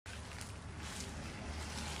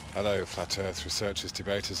Hello, Flat Earth researchers,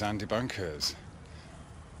 debaters and debunkers.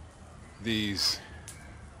 These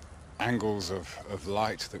angles of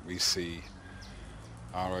light that we see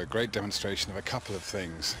are a great demonstration of a couple of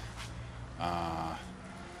things.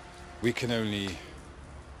 We can only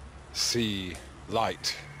see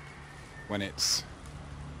light when it's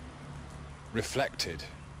reflected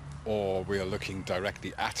or we are looking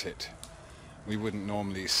directly at it. We wouldn't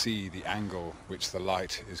normally see the angle which the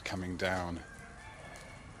light is coming down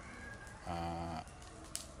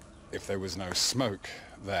if there was no smoke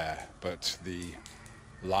there, but the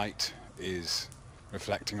light is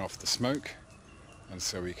reflecting off the smoke, and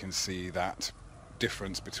so we can see that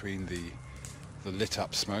difference between the lit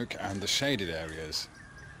up smoke and the shaded areas.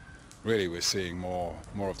 Really, we're seeing more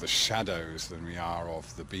of the shadows than we are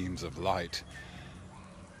of the beams of light.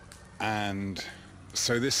 And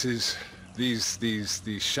so this is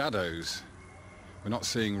these shadows. We're not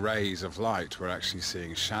seeing rays of light, we're actually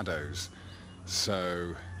seeing shadows.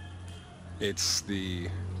 So it's the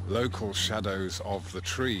local shadows of the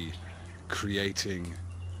tree creating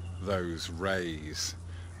those rays.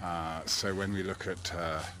 So when we look at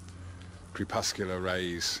crepuscular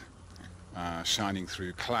rays shining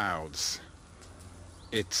through clouds,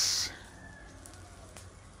 it's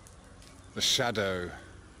the shadow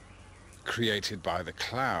created by the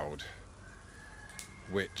cloud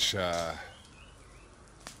which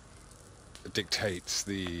dictates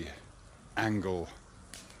the angle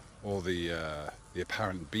or the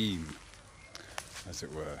apparent beam, as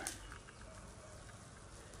it were.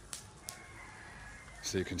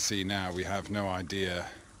 So you can see now we have no idea,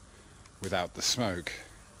 without the smoke,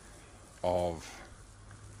 of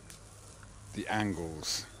the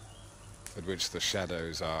angles at which the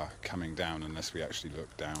shadows are coming down, unless we actually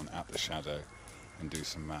look down at the shadow and do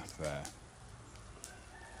some math there.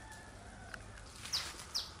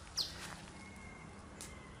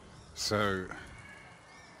 So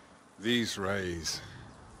these rays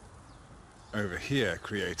over here,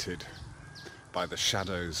 created by the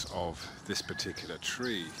shadows of this particular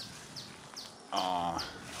tree, are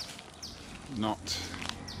not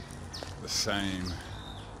the same.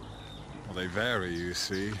 Well, they vary, you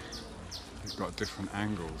see. You've got different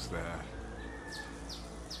angles there.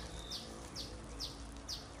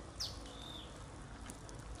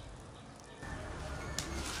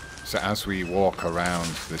 So as we walk around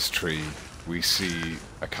this tree, we see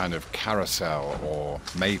a kind of carousel or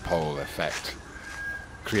maypole effect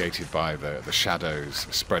created by the shadows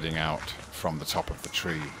spreading out from the top of the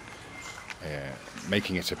tree,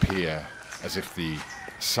 making it appear as if the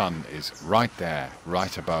sun is right there,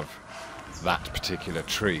 right above that particular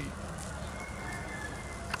tree.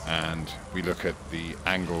 And we look at the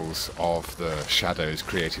angles of the shadows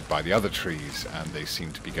created by the other trees, and they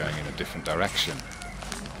seem to be going in a different direction.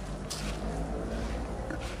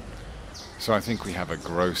 So I think we have a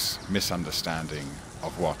gross misunderstanding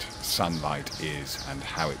of what sunlight is and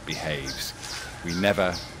how it behaves. We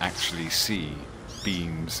never actually see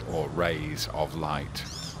beams or rays of light.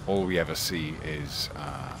 All we ever see is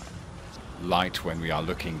light when we are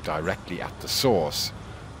looking directly at the source,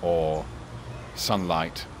 or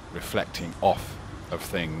sunlight reflecting off of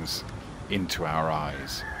things into our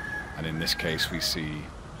eyes. And in this case we see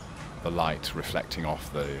the light reflecting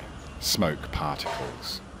off the smoke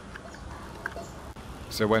particles.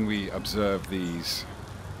 So when we observe these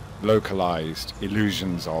localized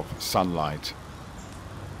illusions of sunlight,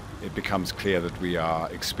 it becomes clear that we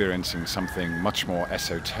are experiencing something much more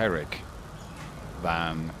esoteric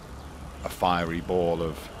than a fiery ball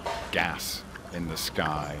of gas in the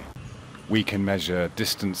sky. We can measure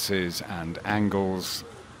distances and angles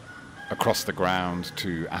across the ground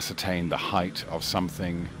to ascertain the height of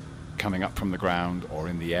something coming up from the ground or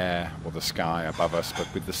in the air or the sky above us,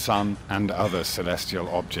 but with the sun and other celestial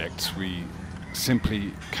objects we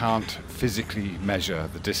simply can't physically measure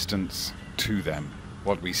the distance to them.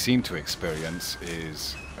 What we seem to experience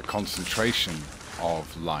is a concentration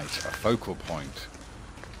of light, a focal point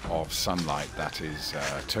of sunlight that is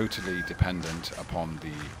totally dependent upon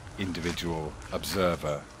the individual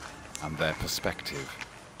observer and their perspective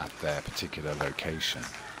at their particular location.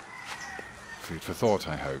 Food for thought,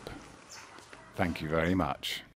 I hope. Thank you very much.